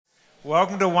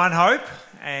Welcome to One Hope,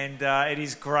 and it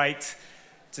is great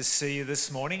to see you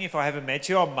this morning. If I haven't met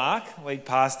you, I'm Mark, lead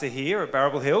pastor here at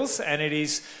Barrable Hills, and it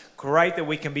is great that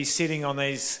we can be sitting on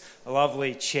these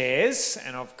lovely chairs,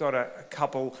 and I've got a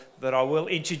couple that I will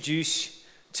introduce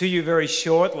to you very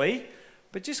shortly,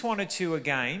 but just wanted to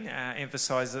again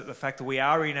emphasise that the fact that we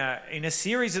are in a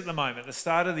series at the moment. At the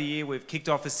start of the year, we've kicked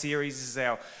off a series.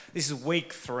 This is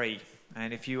week 3,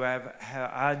 and if you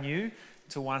are new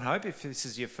to One Hope, if this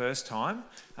is your first time,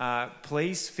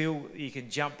 please feel you can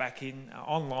jump back in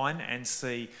online and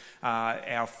see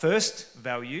our first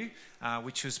value,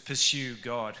 which was pursue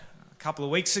God. A couple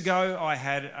of weeks ago, I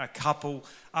had a couple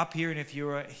up here, and if you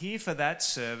were here for that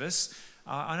service,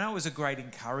 I know it was a great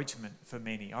encouragement for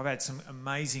many. I've had some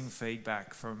amazing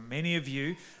feedback from many of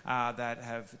you that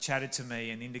have chatted to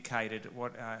me and indicated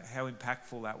how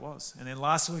impactful that was. And then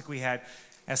last week we had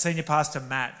our senior pastor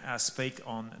Matt speak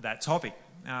on that topic.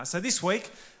 So this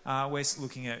week we're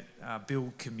looking at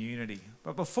build community.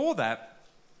 But before that,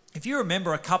 if you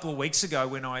remember a couple of weeks ago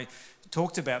when I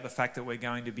talked about the fact that we're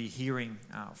going to be hearing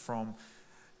from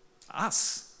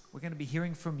us, we're going to be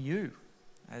hearing from you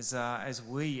as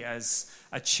we as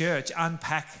a church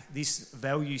unpack this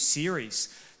value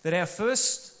series, that our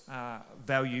first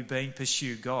value being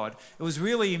pursue God, it was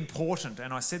really important,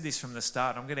 and I said this from the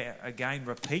start, I'm going to again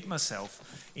repeat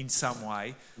myself in some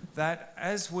way, that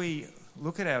as we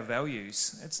look at our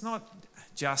values, it's not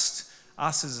just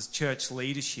us as a church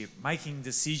leadership making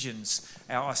decisions,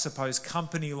 our, I suppose,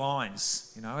 company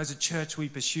lines. You know, as a church we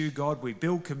pursue God, we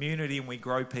build community and we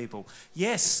grow people.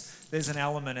 Yes, there's an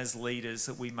element as leaders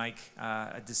that we make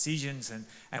decisions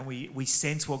and we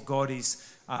sense what God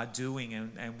is doing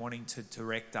and wanting to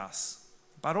direct us.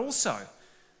 But also,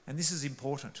 and this is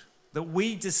important, that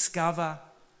we discover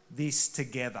this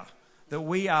together, that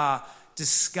we are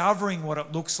discovering what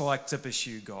it looks like to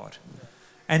pursue God.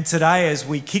 And today, as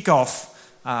we kick off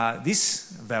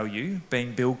this value,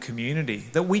 being build community,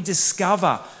 that we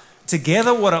discover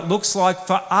together what it looks like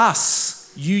for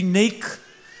us, unique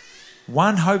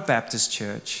One Hope Baptist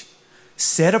Church,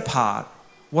 set apart,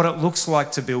 what it looks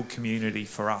like to build community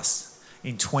for us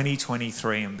in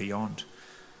 2023 and beyond.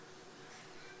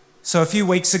 So a few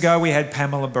weeks ago we had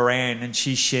Pamela Baran, and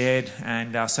she shared,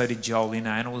 and so did Joel Inna,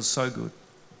 and it was so good.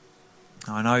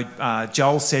 I know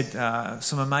Joel said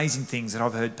some amazing things that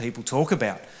I've heard people talk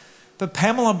about, but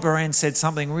Pamela Baran said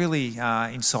something really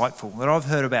insightful that I've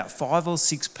heard about 5 or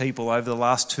 6 people over the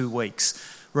last 2 weeks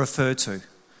refer to.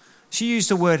 She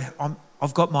used the word,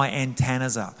 I've got my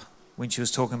antennas up, when she was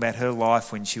talking about her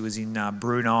life when she was in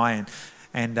Brunei,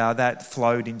 and that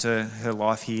flowed into her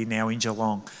life here now in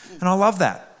Geelong. And I love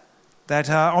that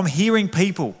I'm hearing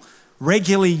people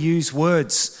regularly use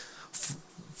words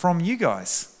from you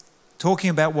guys,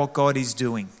 talking about what God is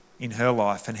doing in her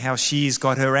life and how she's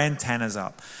got her antennas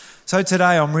up. So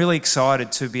today I'm really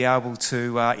excited to be able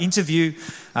to interview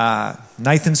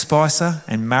Nathan Spicer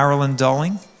and Marilyn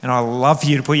Dolling, and I'd love for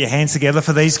you to put your hands together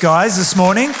for these guys this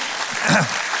morning.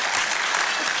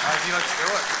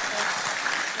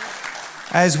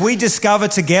 As we discover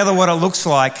together what it looks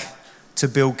like to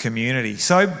build community.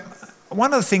 So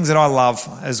one of the things that I love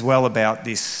as well about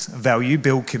this value,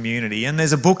 build community, and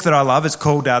there's a book that I love, it's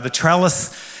called The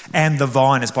Trellis and the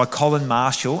Vine. It's by Colin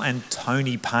Marshall and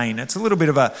Tony Payne. It's a little bit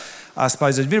of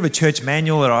a church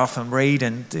manual that I often read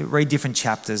different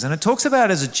chapters. And it talks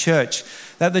about as a church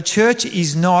that the church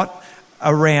is not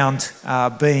around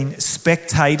being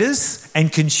spectators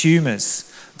and consumers,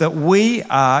 that we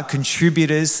are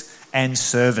contributors and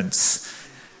servants.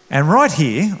 And right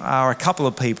here are a couple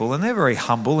of people, and they're very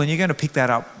humble, and you're going to pick that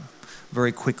up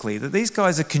very quickly, that these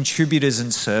guys are contributors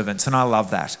and servants, and I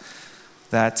love that.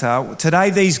 That today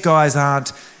these guys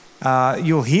aren't,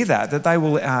 you'll hear that they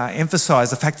will emphasise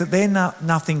the fact that they're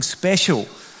nothing special.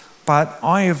 But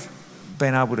I have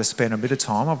been able to spend a bit of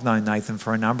time, I've known Nathan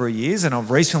for a number of years, and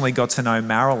I've recently got to know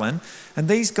Marilyn, and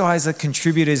these guys are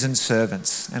contributors and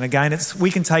servants. And again, we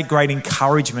can take great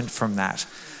encouragement from that.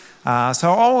 So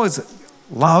I always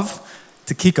love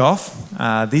to kick off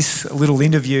this little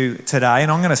interview today,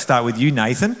 and I'm going to start with you,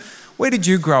 Nathan. Where did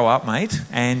you grow up, mate?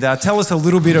 And tell us a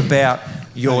little bit about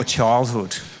your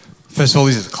childhood. First of all,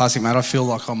 this is a classic, mate. I feel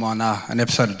like I'm on an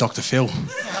episode of Dr. Phil.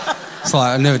 It's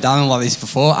like I've never done it like this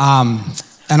before.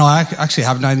 And I actually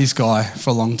have known this guy for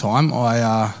a long time.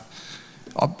 I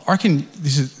reckon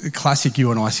this is a classic,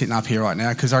 you and I sitting up here right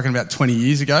now, because I reckon about 20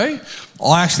 years ago,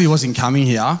 I actually wasn't coming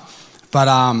here. But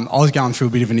I was going through a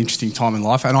bit of an interesting time in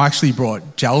life, and I actually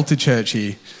brought Joel to church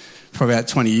here for about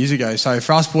 20 years ago. So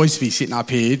for us boys to be sitting up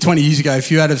here, 20 years ago, if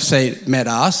you had have met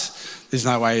us, there's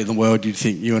no way in the world you'd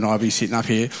think you and I would be sitting up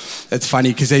here. It's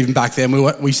funny because even back then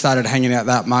we started hanging out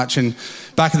that much, and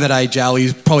back in the day,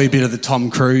 Jally's probably a bit of the Tom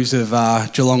Cruise of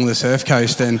Geelong, the surf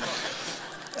coast, and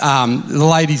the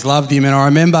ladies loved him. And I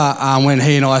remember when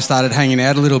he and I started hanging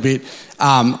out a little bit,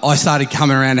 I started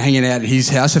coming around and hanging out at his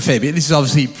house a fair bit. This is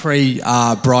obviously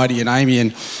pre-Bridie and Amy,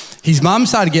 and his mum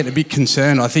started getting a bit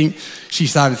concerned. I think she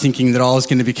started thinking that I was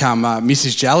going to become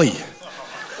Mrs. Jally.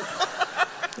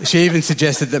 She even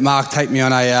suggested that Mark take me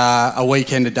on a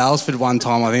weekend to Dalesford one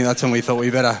time. I think that's when we thought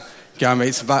we better go and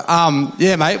meet some... But,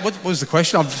 yeah, mate, what was the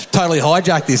question? I've totally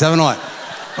hijacked this, haven't I?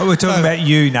 Well, we're talking about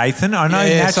you, Nathan. I know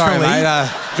naturally... Sorry,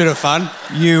 mate. Bit of fun.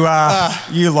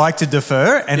 You like to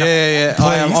defer. And yeah.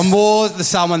 I'm more the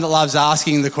someone that loves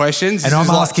asking the questions. And I'm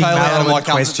asking Marilyn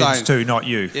questions too, not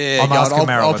you. Yeah, I'm asking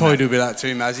Marilyn. I'll probably do a bit of that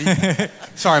too, Mazzy.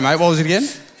 Sorry, mate. What was it again?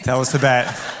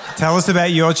 Tell us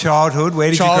about your childhood.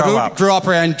 Where did you grow up? Grew up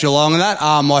around Geelong and that.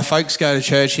 My folks go to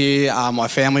church here. My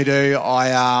family do.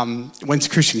 I went to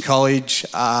Christian College,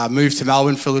 moved to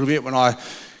Melbourne for a little bit when I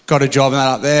got a job and that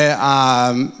up there.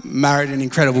 Married an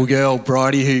incredible girl,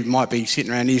 Bridie, who might be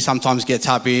sitting around here, sometimes gets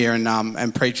up here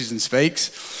and preaches and speaks.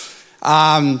 But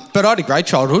I had a great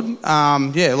childhood.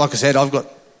 Like I said, I've got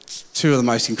two of the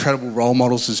most incredible role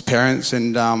models as parents,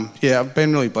 and I've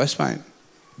been really blessed, mate.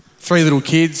 3 little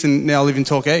kids, and now I live in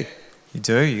Torquay. You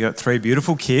do. You got 3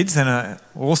 beautiful kids and an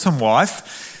awesome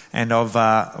wife. And I've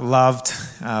loved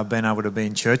being able to be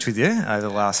in church with you over the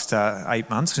last 8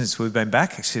 months since we've been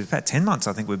back. Actually, about 10 months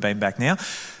I think we've been back now.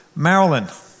 Marilyn,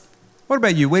 what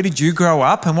about you? Where did you grow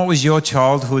up and what was your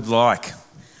childhood like?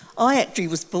 I actually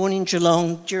was born in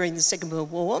Geelong during the Second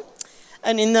World War.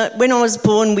 And when I was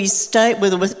born, we stayed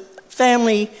with a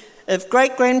family of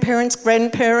great-grandparents,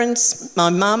 grandparents, my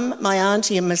mum, my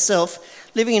auntie and myself,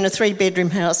 living in a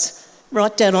 3-bedroom house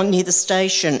right down on near the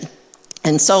station.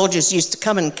 And soldiers used to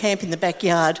come and camp in the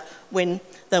backyard when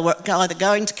they were either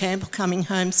going to camp or coming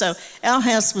home. So our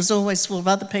house was always full of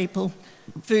other people,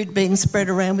 food being spread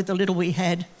around with the little we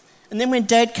had. And then when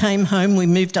Dad came home, we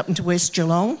moved up into West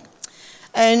Geelong.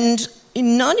 And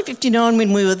in 1959,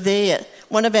 when we were there,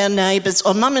 one of our neighbours,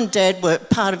 Mum and Dad were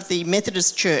part of the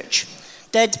Methodist Church.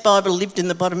 Dad's Bible lived in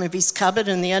the bottom of his cupboard,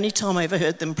 and the only time I ever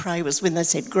heard them pray was when they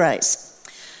said grace.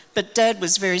 But Dad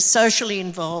was very socially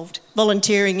involved,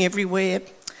 volunteering everywhere,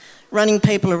 running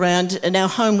people around, and our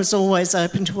home was always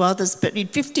open to others. But in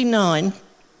 1959,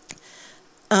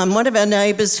 one of our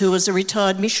neighbours, who was a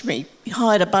retired missionary,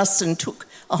 hired a bus and took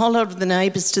a whole lot of the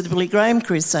neighbours to the Billy Graham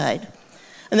crusade.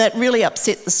 And that really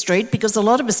upset the street because a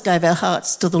lot of us gave our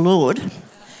hearts to the Lord.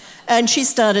 And she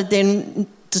started then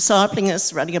discipling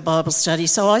us, running a Bible study.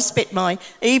 So I spent my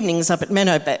evenings up at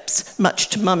Manno Baps, much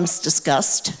to Mum's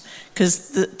disgust, because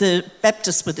the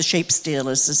Baptists were the sheep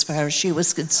stealers as far as she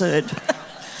was concerned.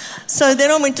 So then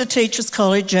I went to Teachers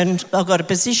College and I got a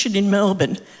position in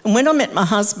Melbourne. And when I met my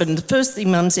husband, the first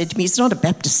thing Mum said to me, "He's not a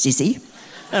Baptist, is he?"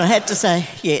 And I had to say,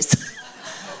 yes.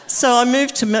 So I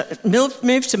moved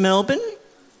to Melbourne,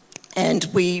 and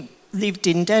we lived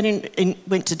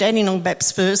went to Dandenong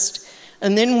Baps first,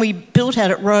 and then we built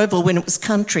out at Roval when it was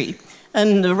country.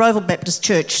 And the Roval Baptist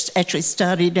Church actually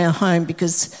started in our home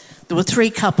because there were 3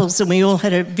 couples and we all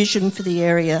had a vision for the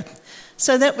area.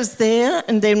 So that was there,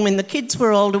 and then when the kids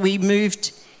were older, we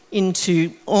moved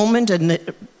into Ormond and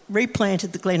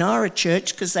replanted the Glen Ira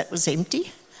Church because that was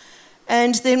empty.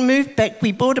 And then moved back.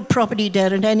 We bought a property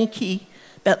down at Anarchy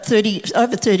about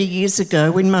over 30 years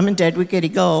ago when Mum and Dad were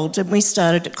getting old, and we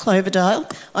started at Cloverdale.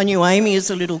 I knew Amy as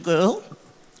a little girl,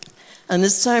 and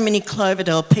there's so many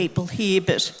Cloverdale people here,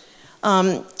 but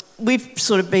we've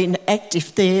sort of been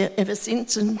active there ever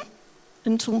since,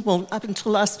 up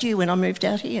until last year when I moved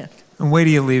out here. And where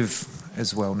do you live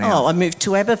as well now? Oh, I moved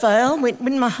to Abervale.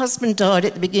 When my husband died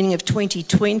at the beginning of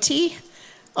 2020,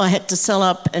 I had to sell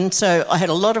up, and so I had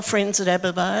a lot of friends at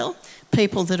Abervale,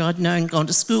 people that I'd known, gone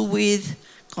to school with,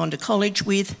 gone to college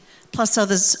with, plus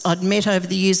others I'd met over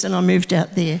the years, and I moved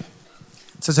out there.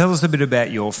 So tell us a bit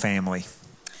about your family.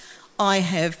 I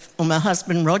have, my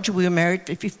husband Roger, we were married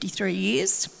for 53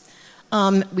 years.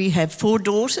 We have 4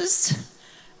 daughters,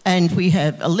 and we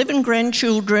have 11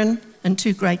 grandchildren and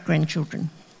 2 great-grandchildren.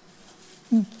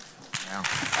 Wow.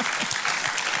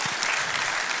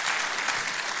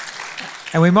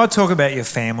 And we might talk about your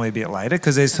family a bit later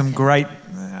because there's some great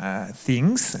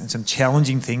things and some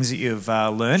challenging things that you've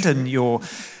learned in your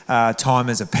time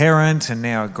as a parent and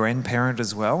now a grandparent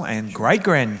as well, and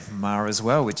great-grandma as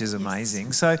well, which is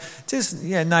amazing. So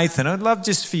Nathan, I'd love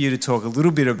just for you to talk a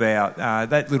little bit about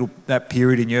that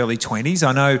period in your early 20s.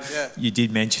 I know you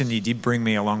did mention you did bring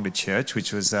me along to church,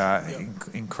 which was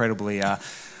incredibly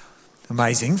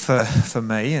amazing for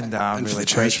me, and I'm really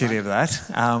appreciative of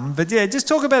that. But yeah, just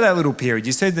talk about that little period.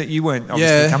 You said that you weren't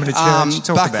obviously coming to church.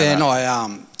 Talk back about then,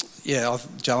 that.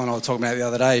 Joe and I were talking about it the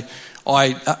other day.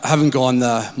 I haven't gone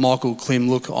the Michael Klim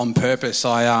look on purpose.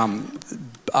 When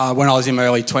I was in my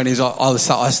early 20s,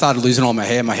 I started losing all my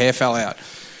hair. My hair fell out,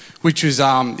 which was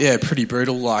pretty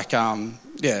brutal. I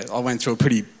went through a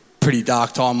pretty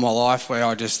dark time in my life where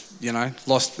I just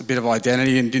lost a bit of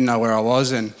identity and didn't know where I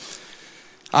was, and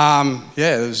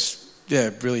it was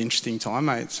a really interesting time,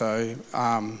 mate. So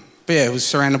it was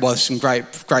surrounded by some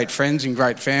great friends and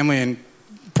great family, and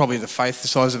probably the faith the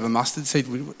size of a mustard seed,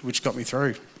 which got me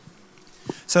through.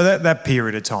 So that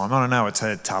period of time, I don't know, it's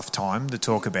a tough time to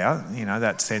talk about,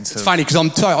 that sense of... It's funny because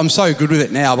I'm so good with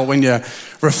it now, but when you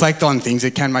reflect on things,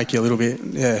 it can make you a little bit,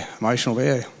 emotional, but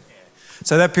yeah.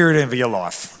 So that period of your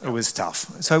life, it was tough.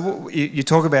 So you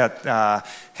talk about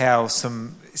how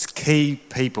some key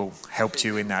people helped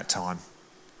you in that time.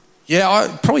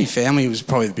 Yeah, probably family was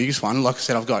probably the biggest one. Like I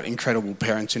said, I've got incredible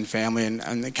parents and family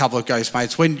and a couple of ghost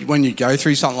mates. When you go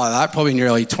through something like that, probably in your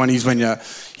early 20s, when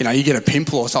you get a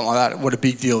pimple or something like that, what a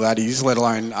big deal that is, let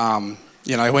alone,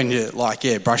 when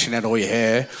you're brushing out all your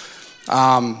hair.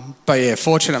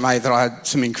 Fortunate, mate, that I had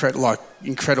some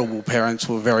incredible parents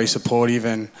who were very supportive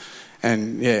and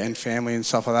family and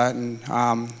stuff like that. And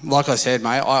like I said,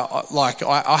 mate,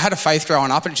 I had a faith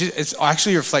growing up, and I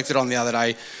actually reflected on the other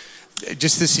day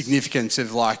just the significance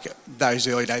of those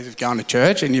early days of going to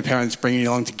church and your parents bringing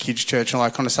you along to kids' church and all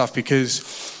that kind of stuff,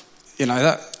 because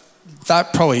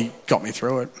that probably got me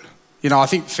through it. I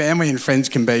think family and friends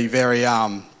can be very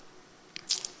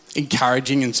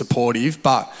encouraging and supportive,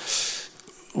 but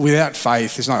without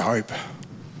faith, there's no hope.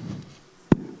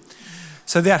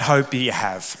 So that hope you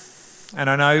have. And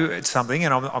I know it's something,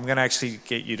 and I'm going to actually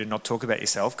get you to not talk about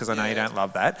yourself because I know you don't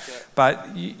love that. Yeah.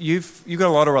 But you've got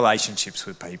a lot of relationships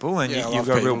with people, and you've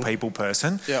got a real people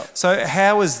person. Yeah. So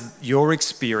how has your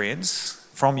experience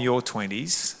from your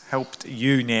 20s helped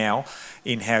you now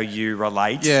in how you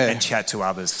relate and chat to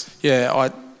others?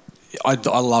 Yeah, I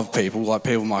love people.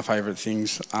 People are my favourite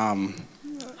things.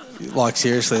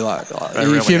 Seriously,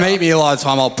 if you meet me a lot of the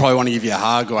time, I'll probably want to give you a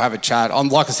hug or have a chat.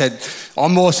 Like I said,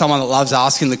 I'm more someone that loves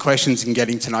asking the questions and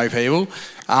getting to know people.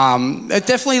 It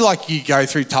definitely, you go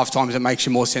through tough times, it makes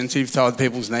you more sensitive to other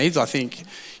people's needs. I think,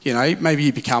 maybe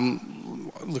you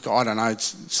become, I don't know,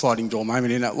 it's a sliding door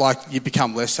moment, isn't it? You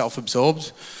become less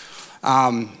self-absorbed.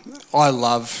 I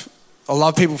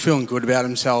love people feeling good about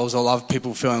themselves. I love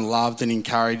people feeling loved and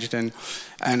encouraged, and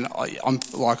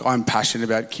I'm passionate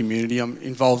about community. I'm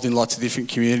involved in lots of different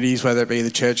communities, whether it be the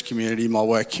church community, my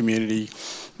work community.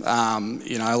 Joel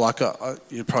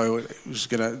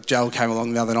came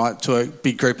along the other night to a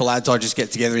big group of lads I just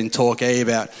get together in Torquay,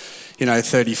 about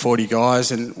 30, 40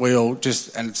 guys, and we all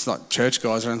and it's not church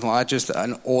guys or anything like that, just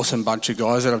an awesome bunch of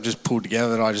guys that I've just pulled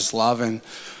together that I just love. And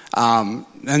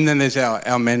then there's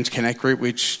our men's connect group,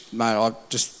 which, mate,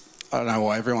 I don't know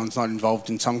why everyone's not involved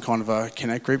in some kind of a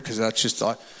connect group, because that's just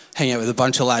hang out with a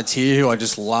bunch of lads here who I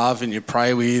just love and you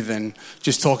pray with and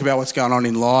just talk about what's going on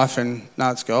in life, and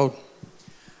it's gold.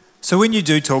 So when you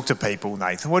do talk to people,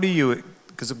 Nathan, what do you,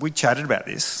 because we chatted about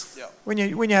this, when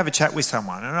you have a chat with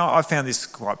someone, and I found this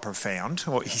quite profound,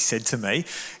 what he said to me,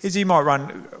 is you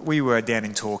might we were down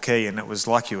in Torquay and it was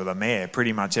like you were the mayor,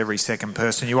 pretty much every second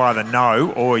person you either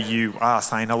know or you are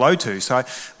saying hello to, so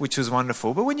which was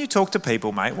wonderful. But when you talk to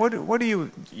people, mate, what do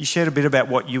you shared a bit about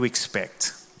what you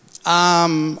expect?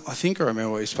 I think I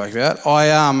remember what you spoke about.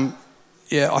 I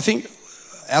think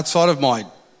outside of my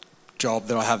job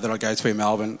that I have that I go to in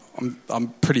Melbourne, I'm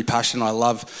pretty passionate. I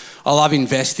love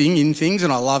investing in things,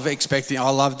 and I love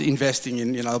investing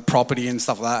in property and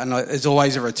stuff like that, and there's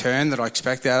always a return that I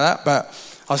expect out of that. But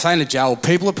I was saying to Joel,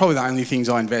 people are probably the only things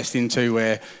I invest into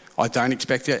where I don't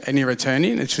expect any return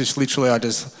in. It's just literally I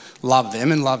just love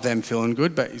them and love them feeling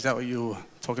good. But is that what you were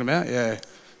talking about? Yeah.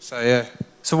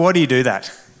 So why do you do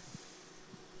that?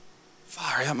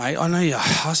 Far out, mate. I know you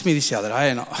asked me this the other day,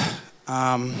 and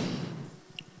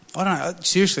I don't know.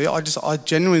 Seriously, I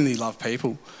genuinely love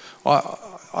people.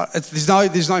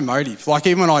 There's no motive.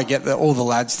 Even when I get all the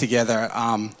lads together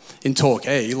in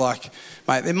Torquay, mate,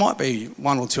 there might be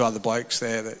one or two other blokes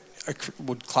there that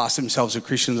would class themselves as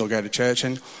Christians or go to church,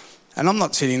 and I'm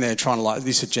not sitting there trying to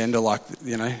this agenda,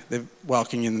 they're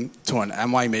welcoming into an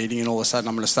Amway meeting, and all of a sudden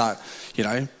I'm going to start,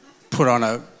 put on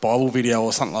a Bible video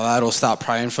or something like that, or start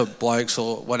praying for blokes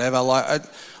or whatever.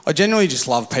 I genuinely just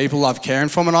love people, love caring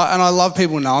for them, and I love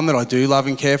people knowing that I do love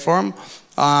and care for them.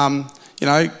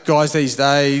 Guys these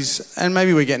days, and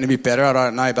maybe we're getting a bit better, I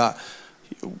don't know, but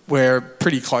we're a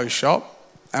pretty close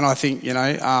shop, and I think,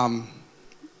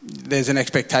 there's an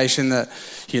expectation that,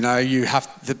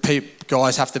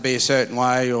 guys have to be a certain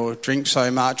way or drink so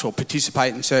much or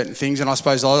participate in certain things. And I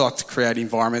suppose I like to create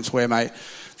environments where, mate,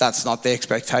 that's not the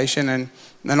expectation. And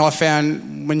I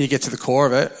found when you get to the core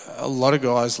of it, a lot of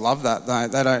guys love that.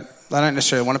 They don't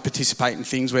necessarily want to participate in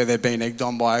things where they're being egged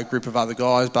on by a group of other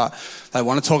guys, but they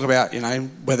want to talk about,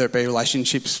 whether it be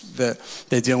relationships that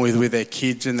they're dealing with their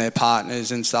kids and their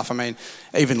partners and stuff. I mean,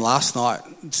 even last night,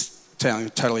 it's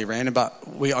totally random, but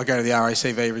I go to the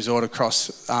RACV resort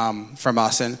across from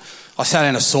us, and I sat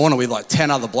in a sauna with like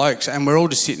 10 other blokes, and we're all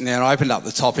just sitting there, and I opened up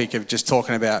the topic of just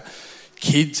talking about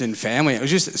kids and family. It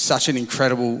was just such an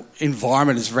incredible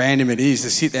environment, as random it is, to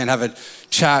sit there and have a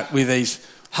chat with these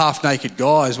half-naked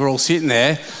guys. We're all sitting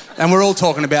there and we're all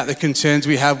talking about the concerns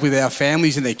we have with our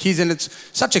families and their kids, and it's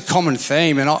such a common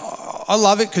theme, and I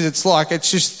love it because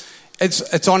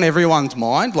it's on everyone's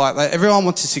mind. Like, everyone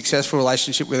wants a successful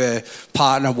relationship with their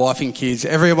partner, wife and kids.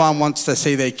 Everyone wants to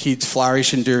see their kids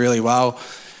flourish and do really well.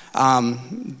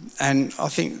 And I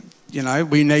think,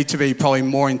 we need to be probably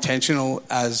more intentional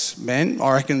as men.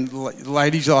 I reckon,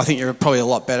 ladies, I think you're probably a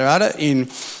lot better at it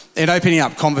in opening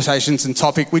up conversations and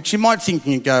topic, which you might think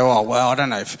and go, oh, well, I don't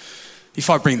know if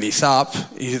I bring this up,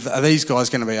 are these guys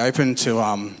going to be open to,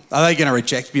 are they going to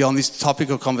reject me on this topic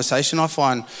or conversation? I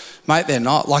find, mate, they're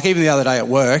not. Like, even the other day at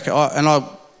work, I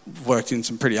worked in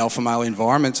some pretty alpha male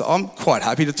environments, I'm quite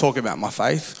happy to talk about my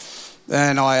faith.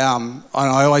 And I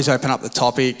always open up the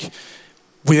topic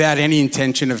without any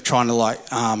intention of trying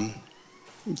to,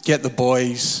 get the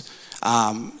boys,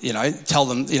 tell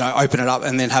them, open it up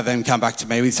and then have them come back to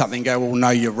me with something and go, well,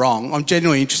 no, you're wrong. I'm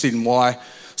genuinely interested in why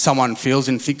someone feels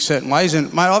and thinks certain ways.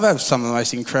 And, mate, I've had some of the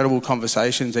most incredible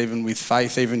conversations, even with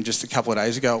faith, even just a couple of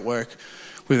days ago at work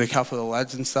with a couple of the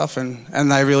lads and stuff,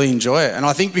 and they really enjoy it. And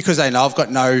I think because they know I've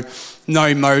got no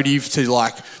motive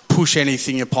to, push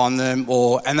anything upon them,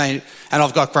 and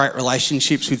I've got great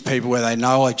relationships with people where they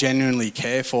know I genuinely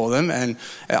care for them, and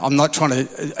I'm not trying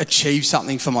to achieve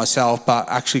something for myself, but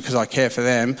actually because I care for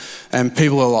them, and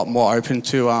people are a lot more open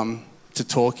to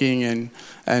talking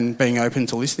and being open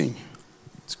to listening.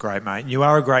 It's great, mate. You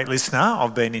are a great listener.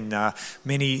 I've been in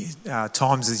many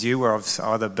times as you where I've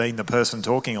either been the person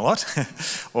talking a lot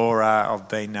or I've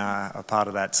been a part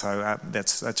of that. So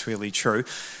that's really true.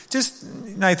 Just,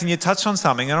 Nathan, you touched on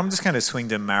something, and I'm just going to swing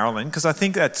to Marilyn, because I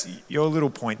think that's your little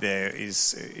point there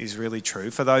is really true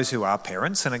for those who are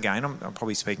parents. And again, I'm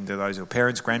probably speaking to those who are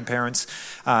parents, grandparents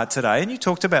today. And you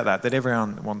talked about that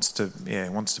everyone wants to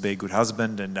be a good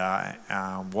husband and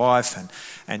wife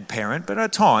and parent. But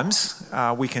at times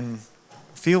we can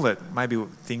feel that maybe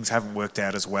things haven't worked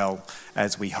out as well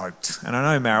as we hoped. And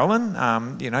I know,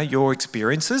 Marilyn, your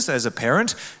experiences as a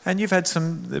parent, and there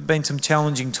have been some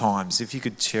challenging times. If you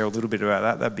could share a little bit about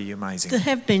that, that'd be amazing. There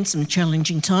have been some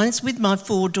challenging times with my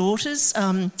 4 daughters.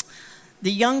 The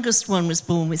youngest one was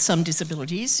born with some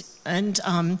disabilities, and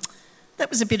that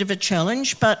was a bit of a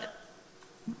challenge, but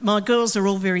my girls are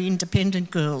all very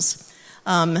independent girls.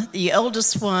 The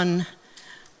eldest one,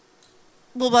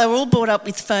 well, they were all brought up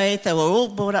with faith, they were all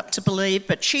brought up to believe,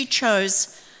 but she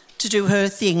chose to do her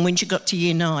thing when she got to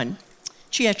year 9.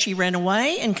 She actually ran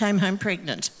away and came home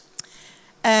pregnant.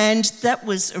 And that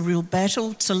was a real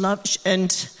battle to love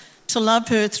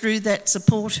her through that,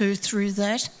 support her through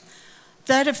that.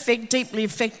 That deeply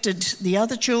affected the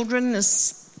other children. The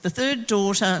second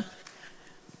daughter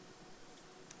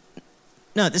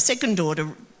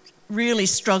really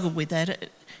struggled with that.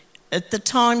 At the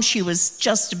time, she was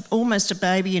just almost a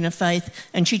baby in her faith,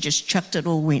 and she just chucked it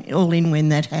all in when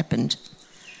that happened.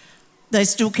 They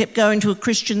still kept going to a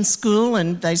Christian school,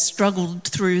 and they struggled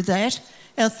through that.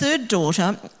 Our third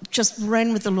daughter just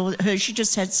ran with the Lord. She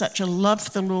just had such a love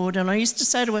for the Lord. And I used to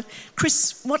say to her,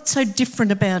 Chris, what's so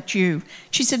different about you?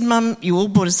 She said, Mum, you all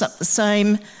brought us up the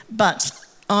same, but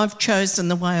I've chosen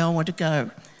the way I want to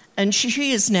go. And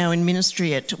she is now in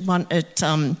ministry at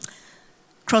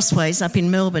Crossways up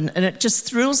in Melbourne, and it just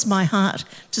thrills my heart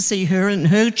to see her and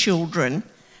her children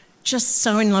just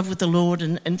so in love with the Lord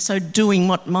and so doing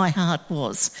what my heart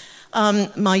was.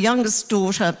 My youngest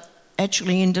daughter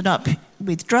actually ended up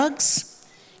with drugs.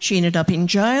 She ended up in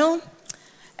jail,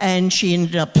 and she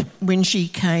ended up, when she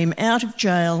came out of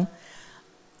jail,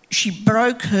 she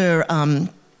broke her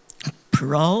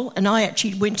parole, and I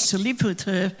actually went to live with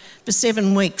her for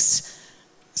 7 weeks,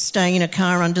 staying in a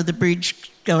car under the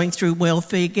bridge, going through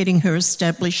welfare, getting her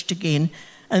established again.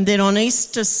 And then on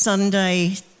Easter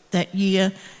Sunday that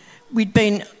year,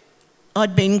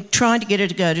 I'd been trying to get her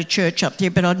to go to church up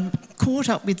there, but I'd caught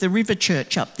up with the River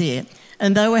Church up there,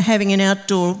 and they were having an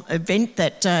outdoor event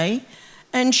that day,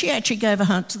 and she actually gave her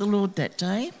heart to the Lord that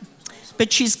day.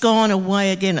 but she's gone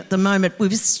away again at the moment. We're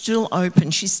still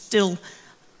open. She's still,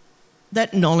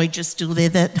 that knowledge is still there,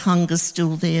 that hunger's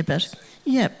still there, but,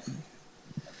 yeah.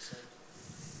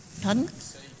 Pardon?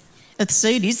 The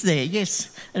seed is there,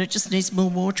 yes, and it just needs more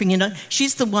watering. You know,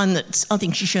 she's the one that I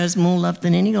think she shows more love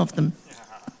than any of them.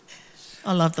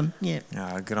 I love them, yeah.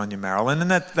 Good on you, Marilyn. And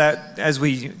that as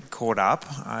we caught up,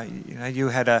 you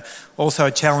had also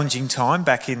a challenging time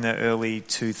back in the early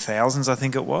 2000s, I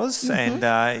think it was, and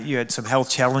you had some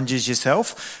health challenges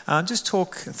yourself. Just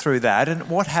talk through that and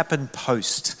what happened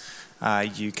post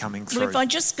you coming through. Well, if I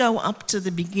just go up to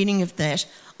the beginning of that,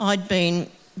 I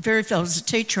was a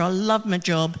teacher. I loved my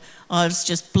job. I was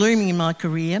just blooming in my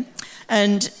career.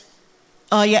 And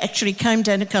I actually came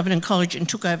down to Covenant College and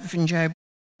took over from Jo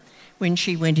when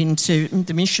she went into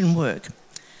the mission work.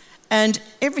 And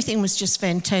everything was just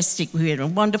fantastic. We had a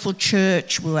wonderful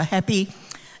church. We were happy.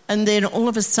 And then all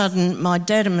of a sudden, my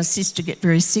dad and my sister get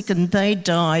very sick, and they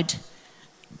died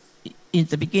in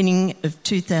the beginning of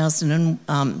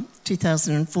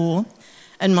 2004.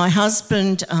 And my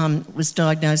husband was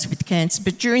diagnosed with cancer.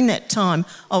 But during that time,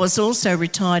 I was also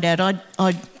retired out.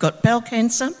 I got bowel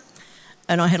cancer,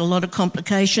 and I had a lot of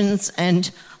complications, and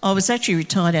I was actually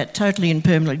retired out totally and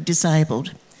permanently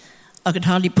disabled. I could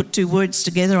hardly put two words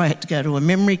together. I had to go to a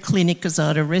memory clinic because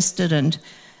I'd arrested, and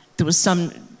there was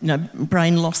some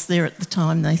brain loss there at the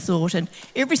time, they thought, and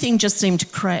everything just seemed to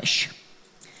crash.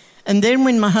 And then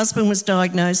when my husband was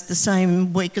diagnosed the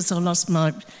same week as I lost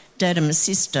my dad and my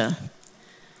sister,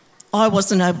 I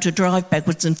wasn't able to drive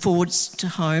backwards and forwards to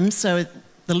home, so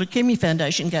the Leukemia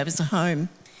Foundation gave us a home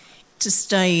to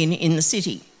stay in the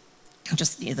city,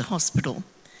 just near the hospital.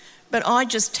 But I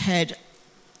just had,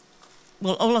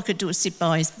 all I could do was sit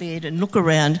by his bed and look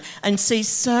around and see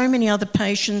so many other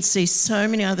patients, see so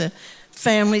many other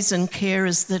families and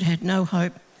carers that had no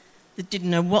hope, that didn't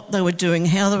know what they were doing,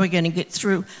 how they were going to get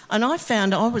through. And I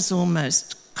found I was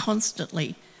almost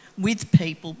constantly with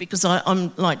people because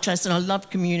I'm like Jason, I love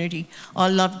community. I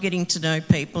love getting to know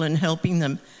people and helping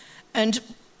them. And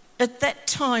at that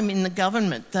time in the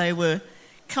government, they were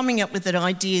coming up with that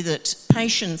idea that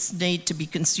patients need to be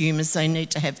consumers, they need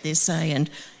to have their say, and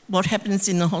what happens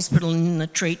in the hospital and in the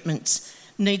treatments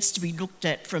needs to be looked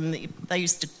at from they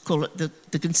used to call it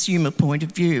the consumer point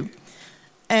of view.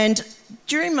 And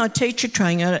during my teacher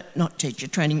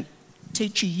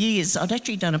years, I'd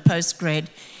actually done a postgrad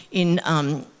in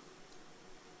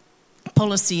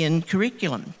policy and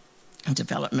curriculum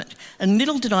development. And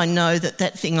little did I know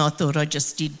that thing I thought I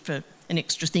just did for an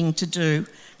extra thing to do,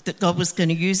 that God was going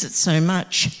to use it so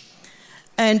much.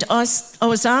 And I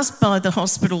was asked by the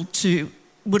hospital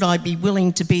would I be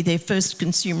willing to be their first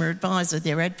consumer advisor,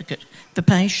 their advocate for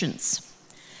patients.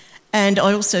 And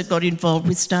I also got involved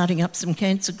with starting up some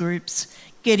cancer groups,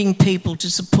 getting people to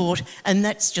support, and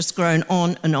that's just grown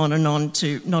on and on and on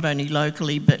to not only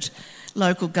locally, but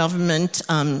local government,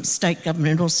 state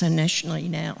government, also nationally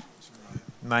now.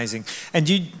 Amazing. And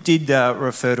you did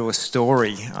refer to a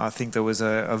story. I think there was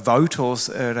a vote or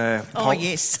Oh,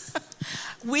 yes.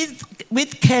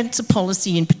 With cancer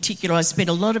policy in particular, I spent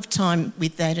a lot of time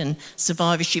with that and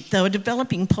survivorship. They were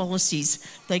developing policies.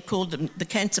 They called them the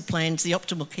cancer plans, the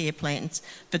optimal care plans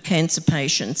for cancer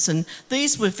patients. And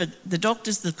these were for the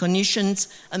doctors, the clinicians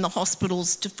and the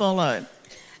hospitals to follow.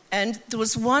 And there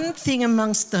was one thing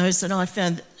amongst those that I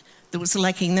found that was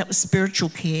lacking, that was spiritual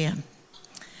care.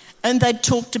 And they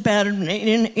talked about it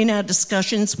in our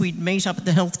discussions. We'd meet up at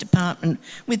the health department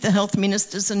with the health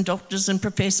ministers and doctors and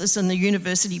professors and the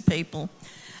university people.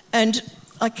 And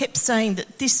I kept saying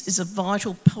that this is a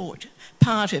vital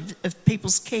part of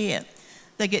people's care.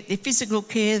 They get their physical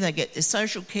care, they get their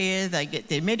social care, they get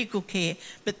their medical care,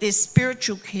 but their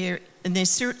spiritual care and their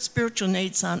spiritual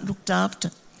needs aren't looked after.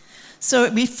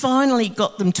 So we finally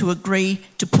got them to agree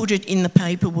to put it in the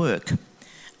paperwork.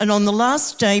 And on the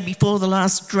last day before the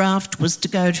last draft was to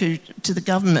go to the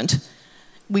government,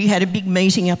 we had a big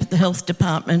meeting up at the health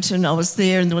department, and I was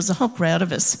there and there was a whole crowd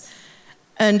of us.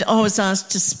 And I was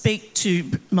asked to speak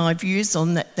to my views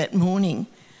on that morning.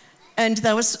 And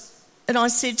I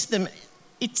said to them,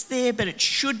 it's there, but it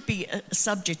should be a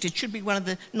subject. It should be one of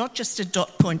the, not just a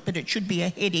dot point, but it should be a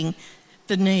heading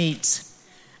for needs.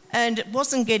 And it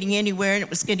wasn't getting anywhere, and it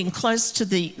was getting close to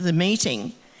the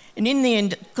meeting. And in the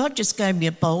end, God just gave me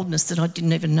a boldness that I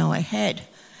didn't even know I had.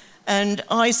 And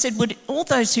I said, would all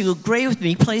those who agree with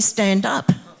me please stand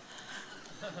up?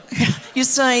 You're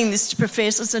saying this to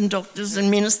professors and doctors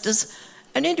and ministers.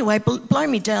 And anyway, blow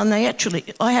me down,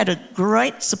 I had a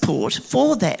great support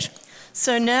for that.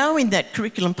 So now in that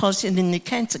curriculum policy and in the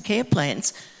cancer care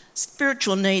plans,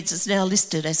 spiritual needs is now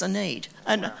listed as a need.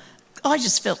 And I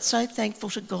just felt so thankful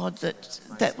to God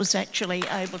that was actually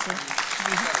able to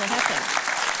happen.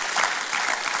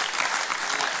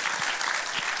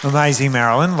 Amazing,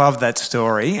 Marilyn. Love that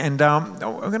story. And I'm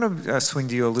going to swing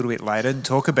to you a little bit later and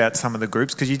talk about some of the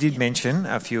groups, because you did mention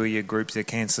a few of your groups, the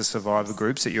cancer survivor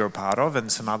groups that you're a part of,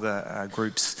 and some other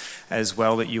groups as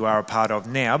well that you are a part of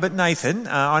now. But Nathan,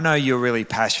 I know you're really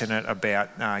passionate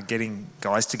about getting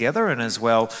guys together, and as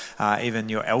well even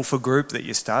your Alpha group that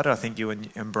you started. I think you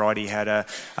and Bridie had a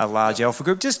large Alpha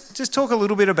group. Just talk a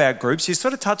little bit about groups. You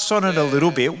sort of touched on it a little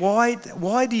bit.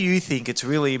 Why do you think it's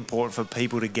really important for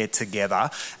people to get together?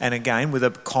 And again, with a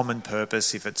common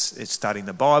purpose, if it's studying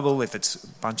the Bible, if it's a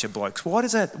bunch of blokes,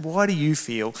 why do you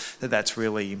feel that that's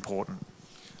really important?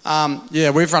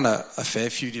 We've run a fair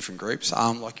few different groups.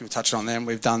 Like you were touching on them,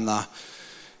 we've done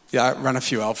run a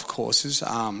few Alpha courses.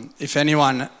 If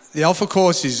anyone, the Alpha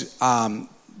course is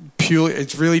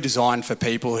it's really designed for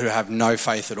people who have no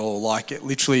faith at all. Like, it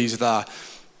literally is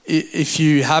if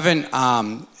you haven't,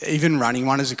 even running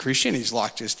one as a Christian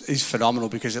is phenomenal,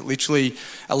 because it literally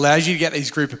allows you to get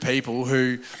these group of people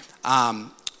who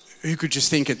could just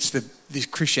think this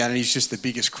Christianity is just the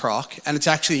biggest crock, and it's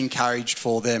actually encouraged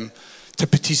for them to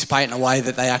participate in a way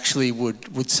that they actually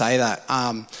would say that.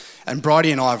 And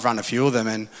Bridie and I have run a few of them,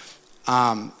 and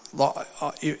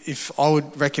if I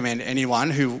would recommend anyone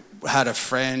who had a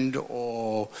friend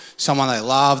or someone they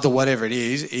loved or whatever it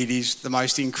is the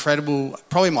most incredible,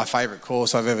 probably my favourite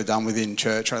course I've ever done within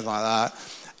church or anything like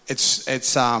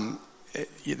that.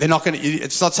 They're not going to.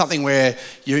 It's not something where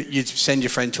you send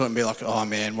your friend to it and be like, oh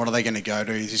man, what are they going to go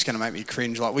to? Is this going to make me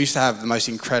cringe? Like, we used to have the most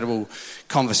incredible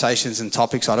conversations and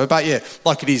topics on it. But yeah,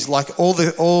 like it is, like all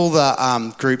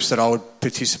the groups that I would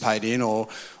participate in or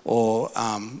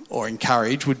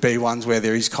encourage would be ones where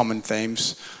there is common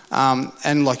themes.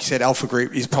 And like you said, Alpha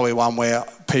Group is probably one where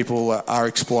people are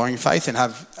exploring faith and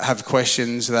have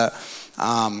questions that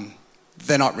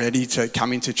they're not ready to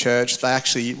come into church. They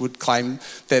actually would claim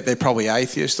that they're probably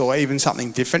atheist or even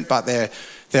something different, but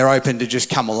they're open to just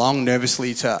come along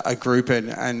nervously to a group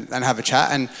and have a chat.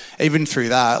 And even through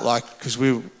that, like, because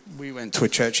we went to a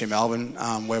church in Melbourne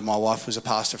where my wife was a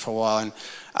pastor for a while, and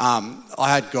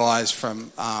I had guys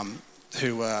from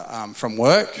who were from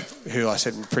work, who I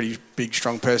said were pretty big,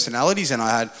 strong personalities, and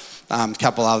I had a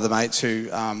couple of other mates who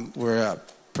were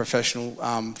professional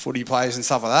footy players and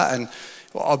stuff like that, and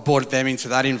I brought them into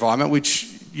that environment,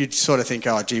 which you'd sort of think,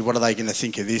 oh gee, what are they going to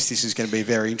think of this? This is going to be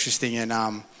very interesting,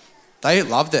 and they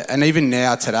loved it. And even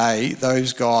now today,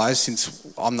 those guys, since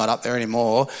I'm not up there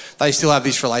anymore, they still have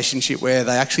this relationship where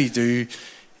they actually do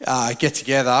get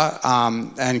together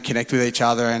and connect with each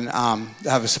other and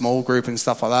have a small group and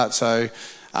stuff like that. So,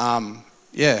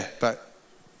 but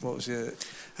what was it?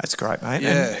 That's great, mate.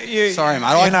 Yeah. Sorry, mate.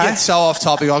 I get so off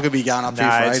topic. I could be going up here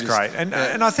for ages. It's great.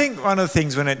 And I think one of the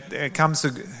things when it comes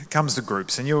to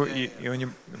groups, and you and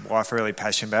your wife are really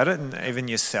passionate about it, and even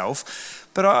yourself.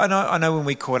 But I know when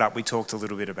we caught up, we talked a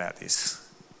little bit about this.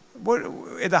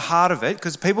 At the heart of it,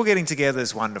 because people getting together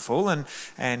is wonderful, and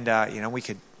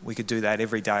we could do that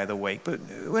every day of the week. But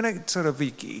when it sort of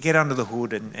you get under the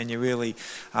hood and you really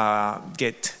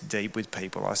get deep with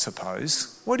people, I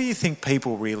suppose, what do you think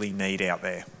people really need out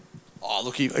there? Oh,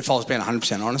 look, if I was being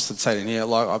 100% honest, I'd say in here,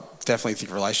 like, I definitely think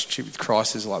a relationship with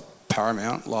Christ is like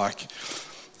paramount. Like,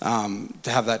 to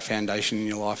have that foundation in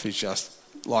your life is just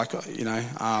like,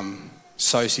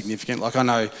 so significant. Like, I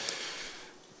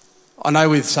know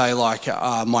with, say, like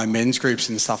my men's groups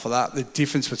and stuff like that, the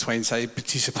difference between, say,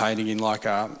 participating in like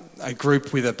a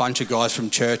group with a bunch of guys from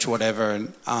church or whatever,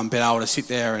 and being able to sit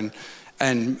there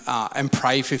and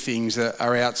pray for things that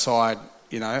are outside,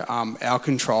 our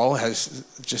control, has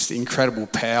just incredible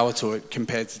power to it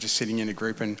compared to just sitting in a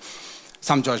group and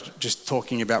sometimes just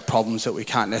talking about problems that we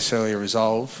can't necessarily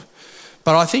resolve.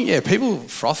 But I think, people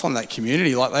froth on that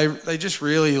community. Like, they just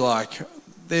really like...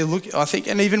 I think,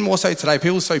 and even more so today,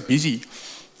 people are so busy.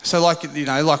 So, like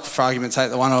for argument's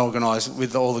sake, the one I organised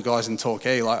with all the guys in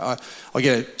Torquay, like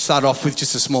I started off with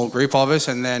just a small group of us,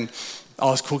 and then I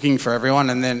was cooking for everyone,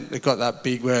 and then it got that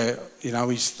big where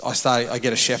I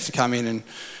get a chef to come in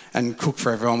and cook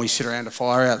for everyone. We sit around a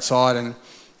fire outside,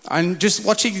 and just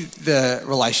watching the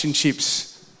relationships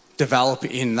develop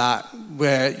in that,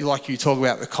 where you talk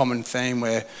about the common theme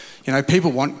where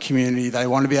people want community. They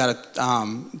want to be able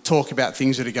to talk about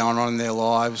things that are going on in their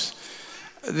lives.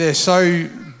 They're so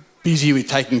busy with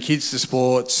taking kids to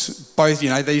sports. Both,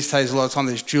 these days a lot of time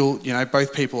there's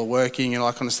both people are working and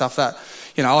all that kind of stuff. That,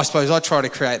 I suppose I try to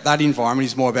create that environment.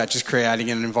 Is more about just creating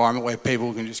an environment where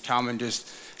people can just come and just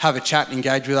have a chat and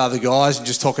engage with other guys and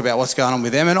just talk about what's going on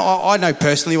with them. And I know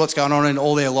personally what's going on in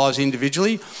all their lives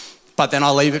individually, but then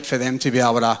I leave it for them to be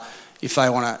able to if they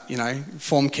want to,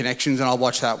 form connections, and I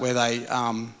watch that where they,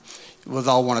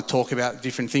 they'll want to talk about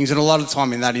different things. And a lot of the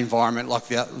time in that environment, like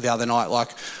the other night, like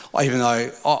even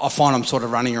though I find I'm sort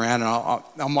of running around, and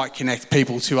I might connect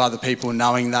people to other people,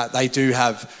 knowing that they do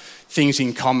have things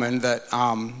in common that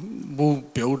will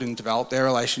build and develop their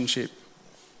relationship.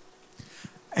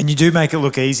 And you do make it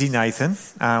look easy, Nathan,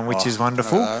 which is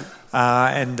wonderful.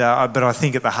 But I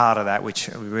think at the heart of that, which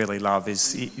we really love,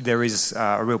 is there is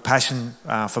a real passion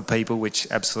for people, which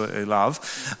absolutely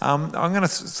love. I'm going to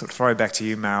sort of throw back to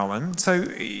you, Marilyn. So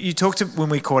you talked when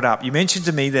we caught up. You mentioned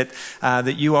to me that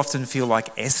you often feel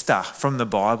like Esther from the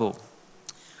Bible.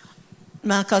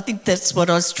 Mark, I think that's what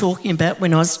I was talking about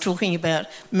when I was talking about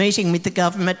meeting with the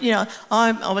government.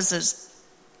 I was a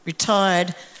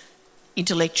retired,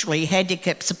 intellectually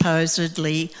handicapped,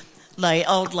 supposedly,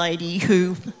 old lady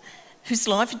whose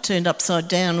life had turned upside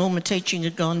down. All my teaching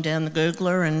had gone down the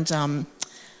gurgler, and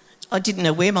I didn't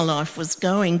know where my life was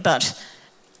going. But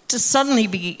to suddenly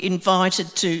be invited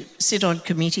to sit on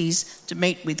committees, to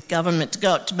meet with government, to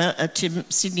go up to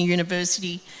Sydney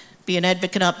University, be an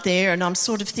advocate up there, and I'm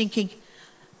sort of thinking,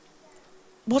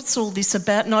 what's all this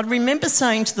about? And I remember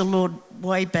saying to the Lord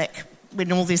way back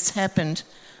when all this happened,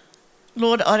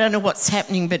 Lord, I don't know what's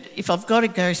happening, but if I've got to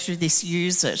go through this,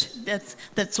 use it.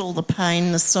 That's all the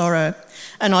pain, the sorrow.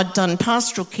 And I'd done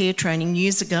pastoral care training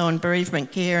years ago in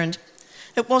bereavement care, and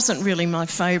it wasn't really my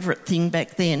favourite thing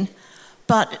back then.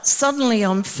 But suddenly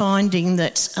I'm finding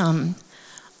that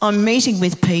I'm meeting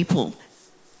with people.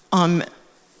 I'm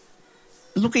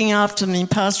looking after them in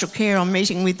pastoral care. I'm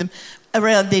meeting with them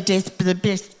around the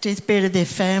deathbed of their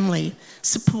family,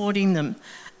 supporting them.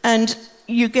 And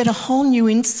you get a whole new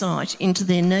insight into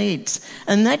their needs.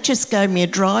 And that just gave me a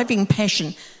driving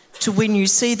passion to when you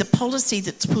see the policy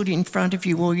that's put in front of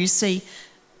you, or you see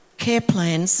care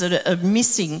plans that are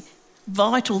missing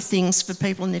vital things for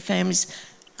people and their families.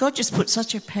 God just put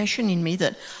such a passion in me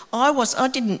that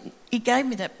He gave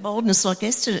me that boldness like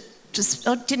Esther.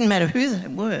 It didn't matter who they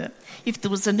were. If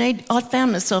there was a need, I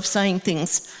found myself saying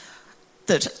things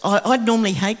that I'd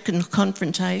normally hate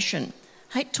confrontation.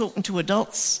 Hate talking to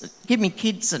adults, give me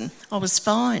kids, and I was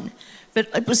fine. But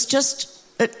it was just,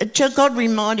 God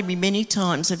reminded me many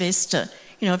times of Esther.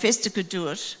 If Esther could do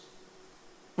it,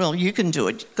 well, you can do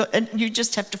it. And you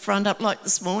just have to front up like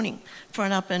this morning.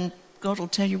 Front up and God will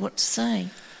tell you what to say.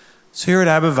 So you're at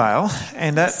Abervale,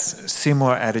 and that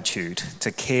similar attitude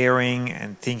to caring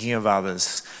and thinking of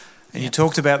others. And you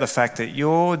talked about the fact that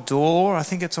your door, I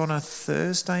think it's on a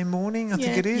Thursday morning, I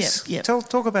think it is.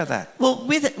 Talk about that. Well,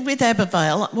 with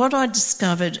Abervale, what I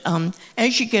discovered,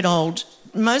 as you get old,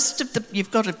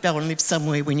 you've got to go and live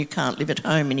somewhere when you can't live at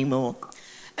home anymore.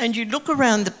 And you look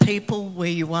around the people where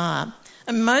you are,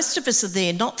 and most of us are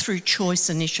there not through choice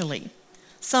initially.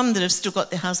 Some that have still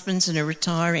got their husbands and are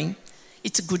retiring,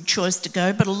 it's a good choice to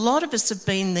go, but a lot of us have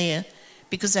been there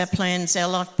because our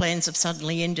life plans have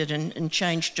suddenly ended and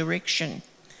changed direction.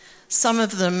 Some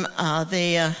of them are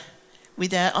there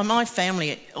without... my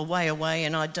family are way away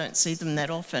and I don't see them that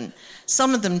often.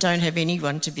 Some of them don't have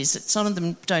anyone to visit. Some of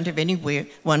them don't have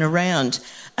anyone around.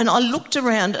 And I looked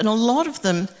around, and a lot of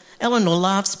them... Eleanor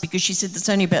laughs because she said there's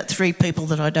only about 3 people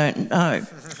that I don't know.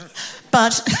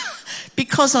 But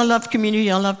because I love community,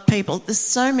 I love people, there's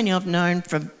so many I've known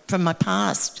from my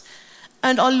past.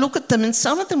 And I look at them, and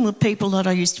some of them were people that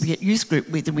I used to be at youth group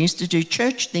with, and we used to do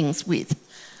church things with,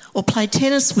 or play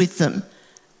tennis with them.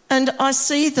 And I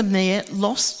see them there,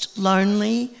 lost,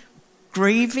 lonely,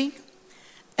 grieving.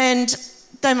 And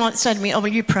they might say to me, oh, well,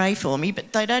 you pray for me,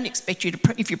 but they don't expect you to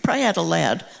pray. If you pray out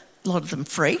aloud, a lot of them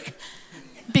freak,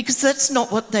 because that's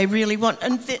not what they really want.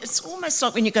 And it's almost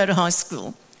like when you go to high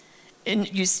school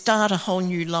and you start a whole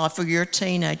new life, or you're a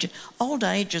teenager. Old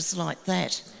age is like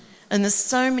that. And there's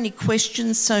so many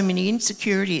questions, so many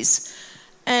insecurities.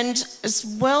 And as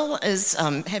well as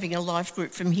having a life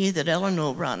group from here that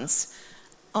Eleanor runs,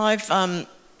 I've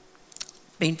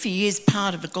been for years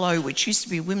part of a GLOW, which used to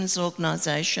be a women's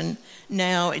organisation.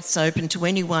 Now it's open to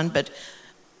anyone, but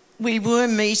we were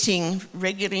meeting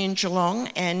regularly in Geelong,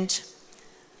 and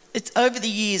it's over the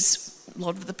years, a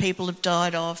lot of the people have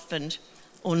died off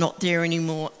or not there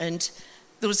anymore. And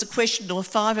there was a question, there were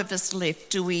 5 of us left.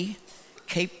 Do we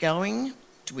keep going?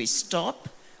 Do we stop?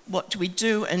 What do we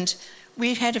do? And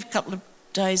we had a couple of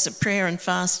days of prayer and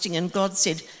fasting, and God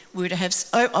said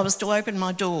I was to open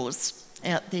my doors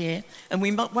out there, and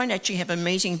we won't actually have a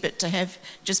meeting, but to have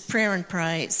just prayer and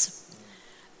praise.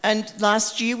 And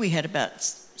last year we had about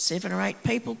 7 or 8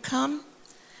 people come.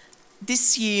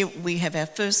 This year we have our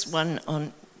first one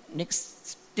on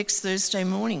next Thursday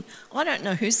morning. I don't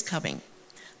know who's coming,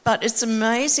 but it's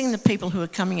amazing the people who are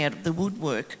coming out of the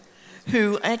woodwork,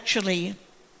 who actually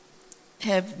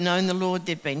have known the Lord,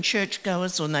 they've been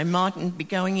churchgoers or they mightn't be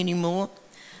going anymore.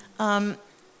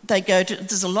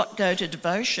 There's a lot go to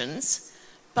devotions,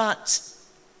 but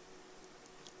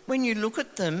when you look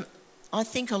at them, I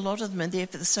think a lot of them are there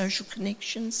for the social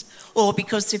connections or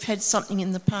because they've had something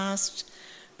in the past.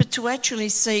 But to actually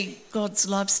see God's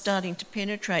love starting to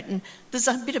penetrate, and there's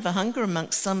a bit of a hunger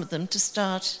amongst some of them to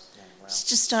start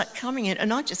coming in.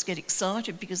 And I just get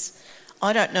excited because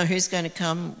I don't know who's going to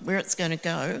come, where it's going to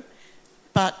go,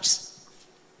 but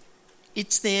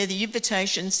it's there, the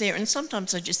invitation's there. And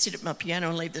sometimes I just sit at my piano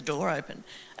and leave the door open.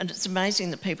 And it's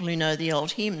amazing the people who know the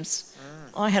old hymns.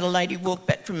 I had a lady walk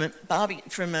back from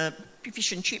a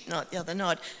fish and chip night the other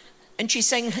night, and she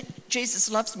sang Jesus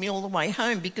Loves Me all the way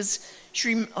home because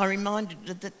I reminded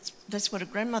her that that's what her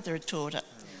grandmother had taught her.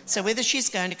 So whether she's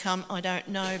going to come, I don't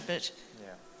know, but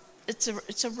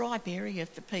it's a ripe area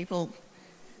for people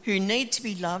who need to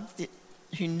be loved,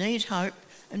 who need hope,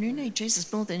 and who need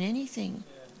Jesus more than anything.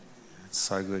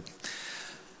 So good.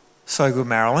 So good,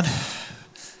 Marilyn.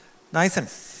 Nathan,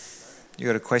 you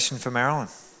got a question for Marilyn?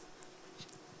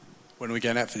 When are we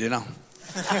going out for dinner?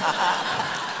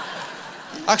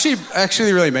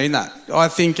 Actually really mean that. I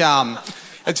think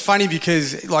it's funny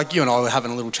because, like, you and I were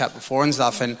having a little chat before and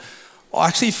stuff, and I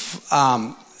actually,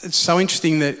 it's so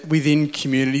interesting that within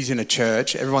communities in a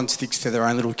church, everyone sticks to their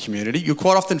own little community. You'll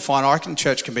quite often find, I reckon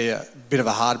church can be a bit of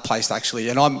a hard place, actually,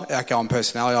 and I'm outgoing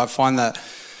personality. I find that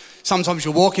sometimes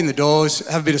you'll walk in the doors,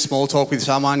 have a bit of small talk with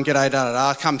someone,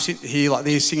 g'day, come sit here like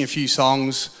this, sing a few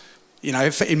songs. You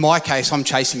know, in my case, I'm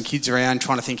chasing kids around,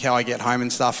 trying to think how I get home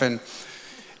and stuff, and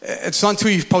it's not until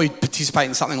you probably participate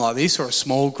in something like this or a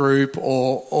small group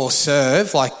or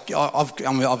serve. Like,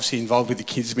 I'm obviously involved with the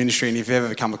kids ministry, and if you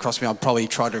ever come across me, I'd probably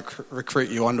try to recruit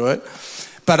you onto it.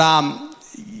 But,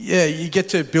 you get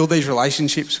to build these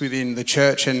relationships within the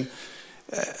church, and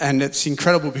it's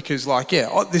incredible because,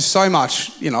 there's so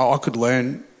much, I could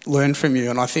learn from you.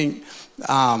 And I think,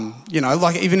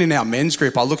 even in our men's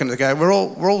group, I look and go, we're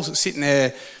all sitting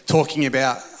there talking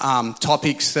about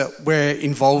topics that we're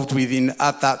involved with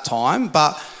at that time.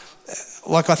 But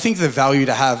I think the value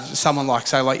to have someone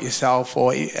like yourself,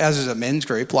 or as a men's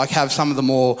group, have some of the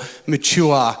more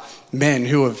mature men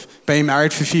who have been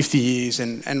married for 50 years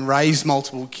and raised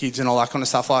multiple kids and all that kind of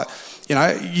stuff.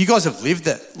 You guys have lived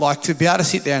it. To be able to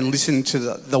sit there and listen to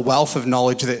the wealth of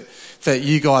knowledge that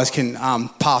you guys can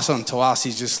pass on to us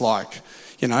is just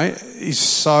is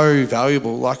so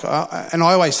valuable. And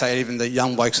I always say, even the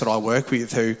young blokes that I work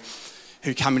with who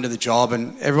come into the job,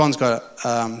 and everyone's got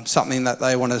something that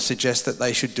they want to suggest that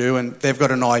they should do, and they've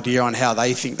got an idea on how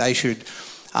they think they should,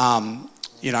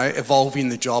 evolve in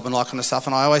the job and all that kind of stuff.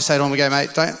 And I always say to them, mate,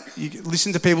 you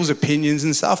listen to people's opinions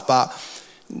and stuff, but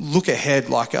look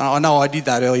ahead. I know I did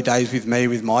that early days with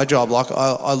my job.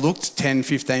 I looked 10,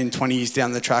 15, 20 years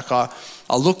down the track. I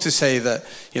look to see that,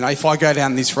 if I go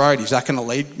down this road, is that going to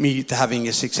lead me to having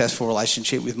a successful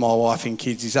relationship with my wife and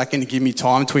kids? Is that going to give me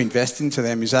time to invest into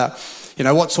them? Is that,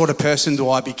 what sort of person do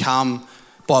I become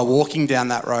by walking down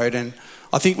that road? And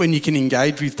I think when you can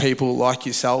engage with people like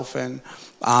yourself and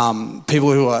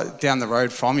people who are down the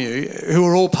road from you, who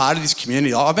are all part of this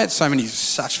community. I've met so many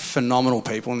such phenomenal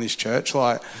people in this church.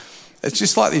 It's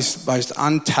just this most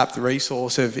untapped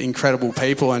resource of incredible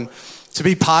people. And to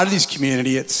be part of this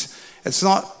community, it's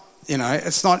not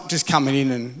just coming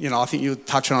in and, I think you were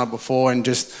touching on it before, and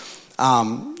just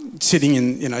sitting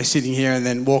here and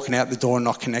then walking out the door and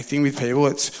not connecting with people.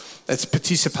 It's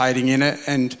participating in it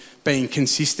and being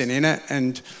consistent in it,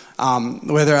 and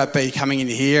whether it be coming in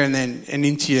here and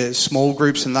into your small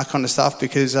groups and that kind of stuff,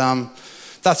 because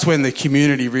that's when the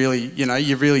community really,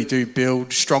 you really do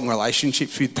build strong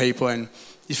relationships with people, and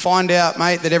you find out,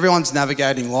 mate, that everyone's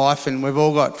navigating life, and we've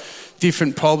all got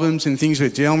different problems and things we're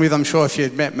dealing with. I'm sure if you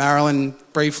had met Marilyn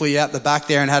briefly out the back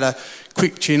there and had a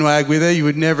quick chinwag with her, you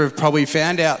would never have probably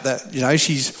found out that,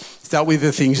 she's dealt with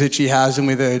the things that she has and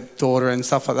with her daughter and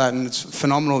stuff like that. And it's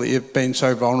phenomenal that you've been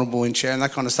so vulnerable in sharing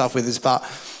that kind of stuff with us. But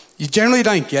you generally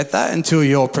don't get that until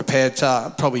you're prepared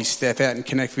to probably step out and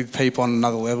connect with people on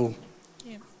another level.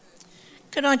 Yeah.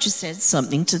 Can I just add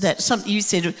something to that? Something you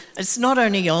said, it's not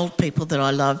only old people that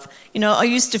I love. I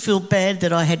used to feel bad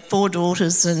that I had 4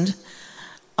 daughters, and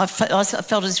I felt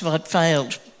as if I'd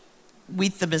failed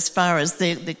with them as far as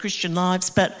their Christian lives.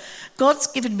 But God's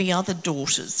given me other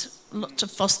daughters, lots of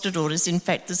foster daughters. In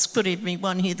fact, there's could even be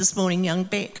one here this morning, young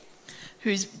Beck,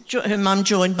 her mum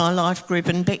joined my life group,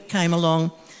 and Beck came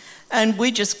along, and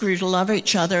we just grew to love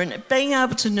each other. And being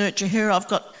able to nurture her, I've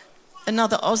got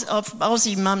another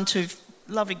Aussie mum to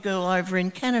lovely girl over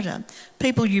in Canada,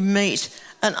 people you meet,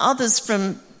 and others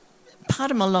from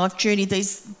part of my life journey,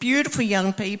 these beautiful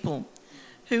young people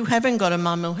who haven't got a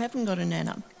mum or haven't got a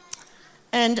nana.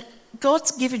 And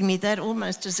God's given me that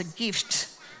almost as a gift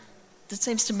that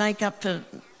seems to make up for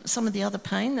some of the other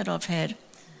pain that I've had.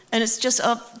 And it's just,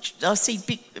 I see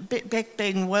Beck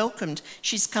being welcomed.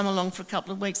 She's come along for a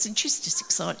couple of weeks and she's just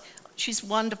excited. She's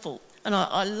wonderful. And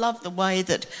I love the way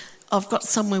that I've got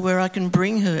somewhere where I can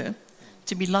bring her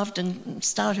to be loved and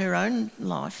start her own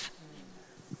life.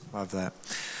 Love that.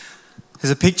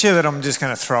 There's a picture that I'm just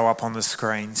going to throw up on the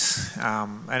screens.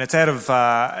 And it's out of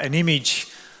an image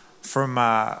from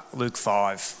Luke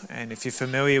 5. And if you're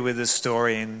familiar with the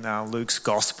story in Luke's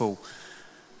Gospel,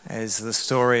 as the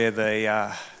story of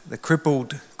the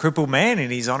crippled man,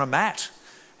 and he's on a mat,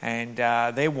 and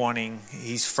they're wanting,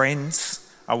 his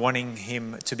friends are wanting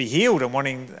him to be healed and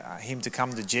wanting him to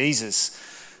come to Jesus.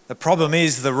 The problem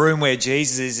is the room where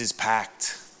Jesus is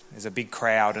packed. There's a big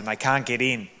crowd and they can't get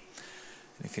in.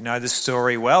 And if you know the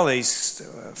story well, these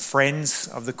friends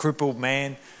of the crippled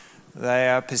man, they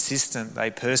are persistent,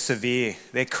 they persevere,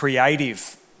 they're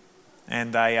creative,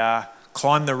 and they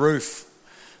climb the roof.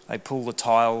 They pull the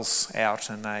tiles out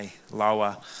and they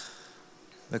lower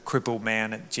the crippled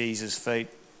man at Jesus' feet.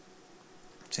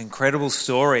 It's an incredible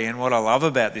story, and what I love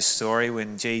about this story,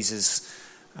 when Jesus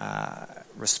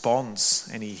responds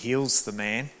and he heals the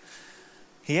man,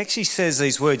 he actually says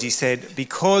these words. He said,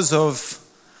 because of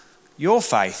your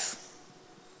faith,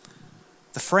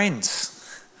 the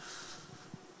friends,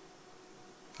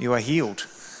 you are healed.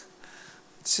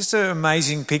 It's just an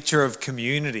amazing picture of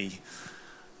community.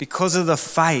 Because of the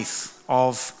faith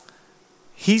of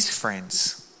his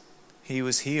friends, he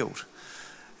was healed.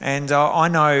 And I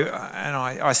know, and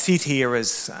I sit here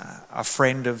as a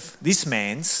friend of this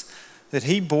man's, that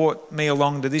he brought me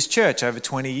along to this church over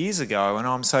 20 years ago, and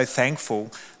I'm so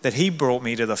thankful that he brought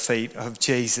me to the feet of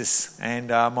Jesus, and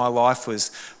my life was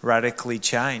radically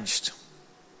changed,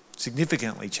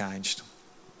 significantly changed.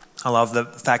 I love the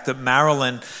fact that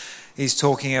Marilyn is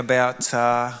talking about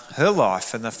her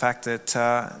life and the fact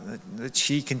that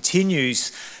she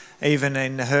continues, even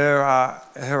in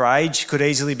her age, could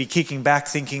easily be kicking back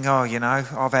thinking, oh, you know,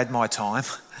 I've had my time.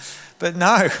 But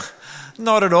no,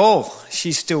 not at all.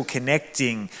 She's still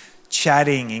connecting,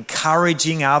 chatting,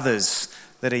 encouraging others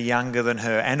that are younger than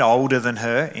her and older than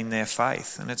her in their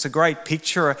faith. And it's a great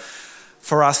picture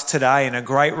for us today, and a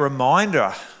great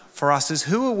reminder for us is,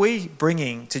 who are we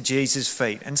bringing to Jesus'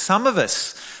 feet? And some of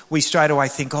us, we straight away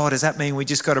think, oh, does that mean we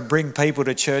just got to bring people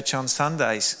to church on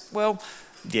Sundays? Well,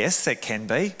 yes, it can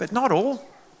be, but not all.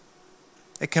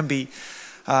 It can be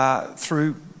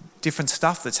through different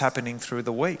stuff that's happening through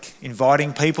the week.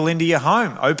 Inviting people into your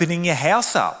home, opening your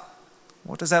house up.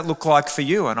 What does that look like for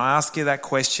you? And I ask you that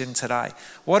question today.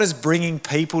 What does bringing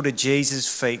people to Jesus'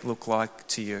 feet look like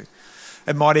to you?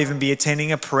 It might even be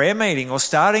attending a prayer meeting or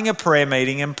starting a prayer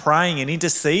meeting and praying and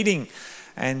interceding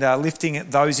and lifting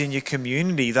those in your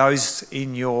community, those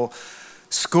in your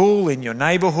school, in your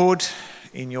neighbourhood,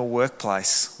 in your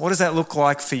workplace. What does that look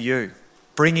like for you?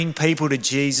 Bringing people to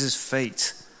Jesus'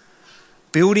 feet.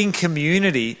 Building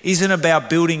community isn't about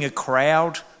building a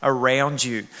crowd around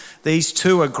you. These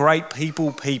two are great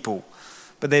people,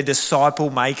 but they're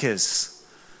disciple makers.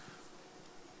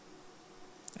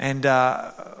 And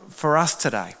for us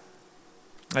today,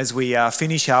 as we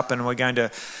finish up, and we're going to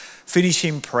finish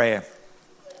in prayer,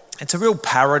 it's a real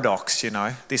paradox, you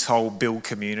know, this whole build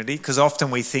community, because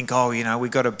often we think, oh, you know, we've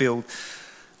got to build,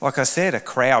 like I said, a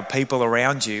crowd, people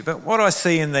around you. But what I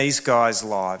see in these guys'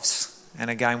 lives, and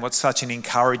again, what's such an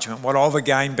encouragement, what I've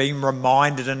again been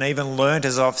reminded and even learnt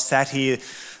as I've sat here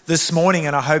this morning,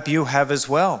 and I hope you have as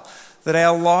well, that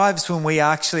our lives, when we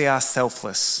actually are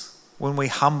selfless, when we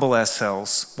humble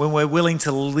ourselves, when we're willing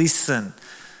to listen,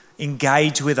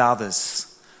 engage with others,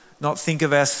 not think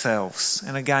of ourselves.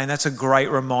 And again, that's a great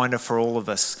reminder for all of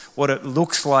us, what it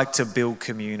looks like to build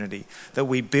community, that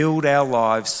we build our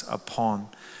lives upon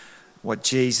what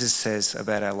Jesus says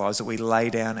about our lives, that we lay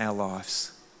down our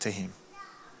lives to him.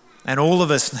 And all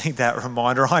of us need that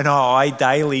reminder. I know I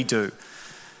daily do,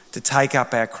 to take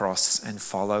up our cross and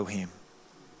follow him.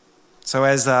 So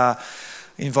as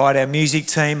invite our music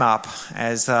team up,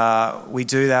 as we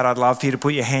do that, I'd love for you to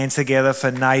put your hands together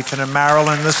for Nathan and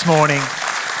Marilyn this morning.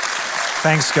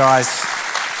 Thanks, guys.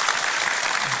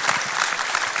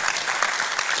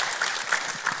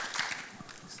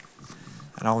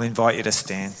 And I'll invite you to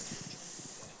stand.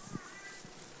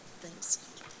 Thanks.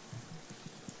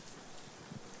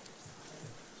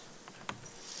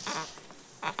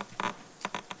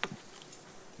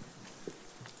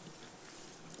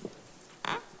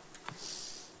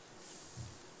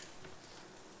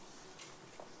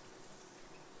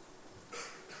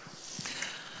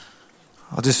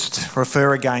 I'll just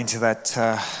refer again to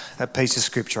that piece of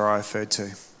scripture I referred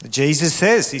to. Jesus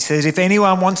says, he says, if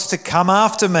anyone wants to come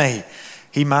after me,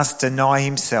 he must deny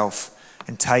himself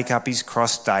and take up his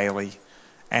cross daily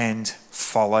and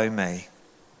follow me.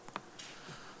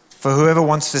 For whoever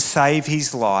wants to save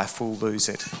his life will lose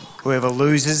it. Whoever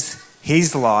loses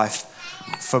his life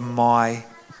for my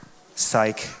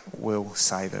sake will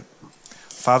save it.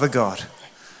 Father God,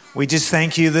 we just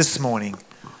thank you this morning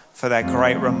for that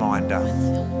great reminder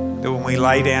that when we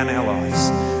lay down our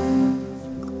lives,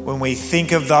 when we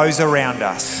think of those around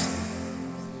us,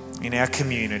 in our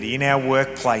community, in our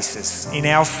workplaces, in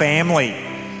our family,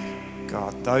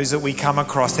 God, those that we come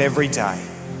across every day,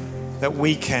 that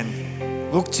we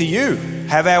can look to you,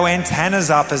 have our antennas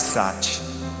up as such,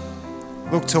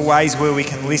 look to ways where we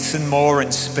can listen more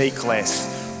and speak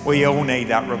less. We all need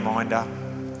that reminder.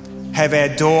 Have our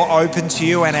door open to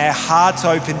you and our hearts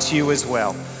open to you as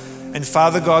well. And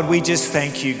Father God, we just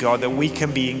thank you, God, that we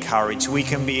can be encouraged, we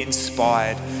can be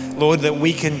inspired. Lord, that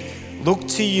we can look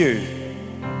to you.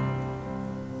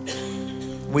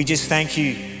 We just thank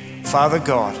you, Father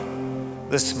God,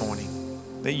 this morning,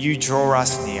 that you draw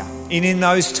us near. And in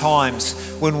those times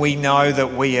when we know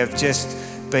that we have just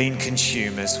been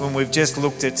consumers, when we've just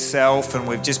looked at self and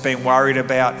we've just been worried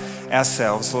about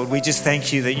ourselves, Lord, we just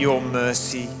thank you that your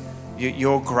mercy,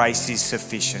 your grace is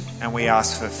sufficient, and we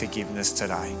ask for forgiveness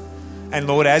today. And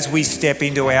Lord, as we step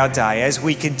into our day, as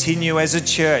we continue as a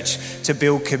church to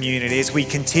build community, as we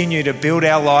continue to build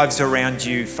our lives around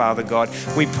you, Father God,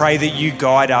 we pray that you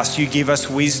guide us, you give us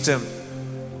wisdom.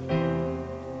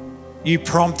 You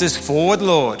prompt us forward,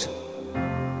 Lord,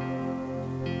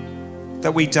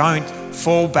 that we don't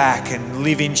fall back and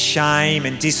live in shame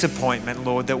and disappointment,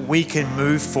 Lord, that we can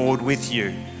move forward with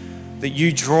you, that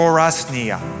you draw us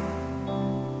near,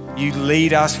 you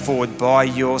lead us forward by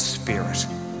your Spirit.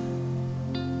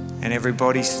 And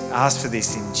everybody ask for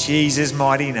this in Jesus'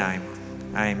 mighty name.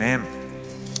 Amen.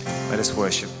 Let us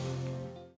worship.